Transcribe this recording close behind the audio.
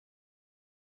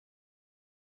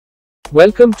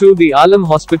Welcome to the Alam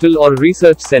Hospital or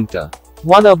Research Center.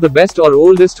 One of the best or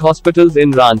oldest hospitals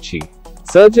in Ranchi.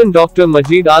 Surgeon Dr.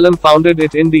 Majid Alam founded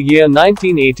it in the year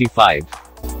 1985.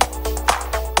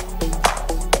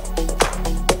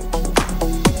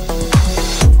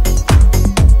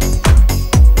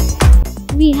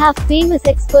 We have famous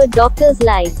expert doctors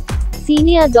like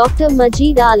Senior Dr.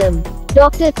 Majid Alam,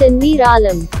 Dr. Tanveer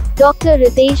Alam, Dr.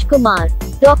 Ritesh Kumar,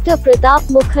 Dr. Pratap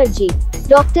Mukherjee,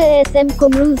 Dr. S.M.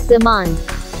 Kumruz Zaman,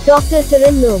 Dr.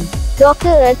 Tarannum, Dr.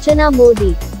 Archana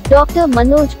Modi, Dr.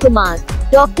 Manoj Kumar,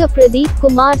 Dr. Pradeep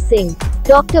Kumar Singh,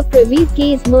 Dr. Praveer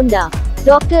K. Munda,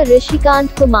 Dr.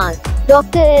 Rishikant Kumar,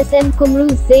 Dr. S.M.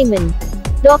 Kumruz Zaman,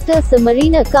 Dr.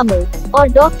 Samarina Kamal, or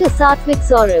Dr. Satvik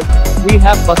Saurabh. We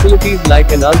have facilities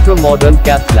like an ultra-modern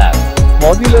cath lab,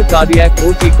 modular cardiac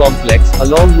OT complex,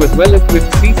 along with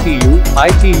well-equipped CCU,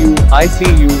 ITU,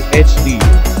 ICU,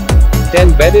 HDU,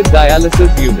 10-bedded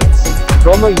dialysis units,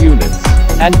 trauma units,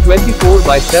 and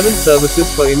 24/7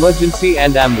 services for emergency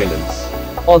and ambulance.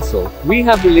 Also, we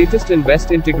have the latest and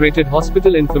best integrated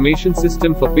hospital information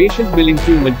system for patient billing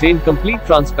to maintain complete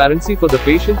transparency for the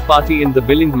patient party in the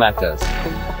billing matters.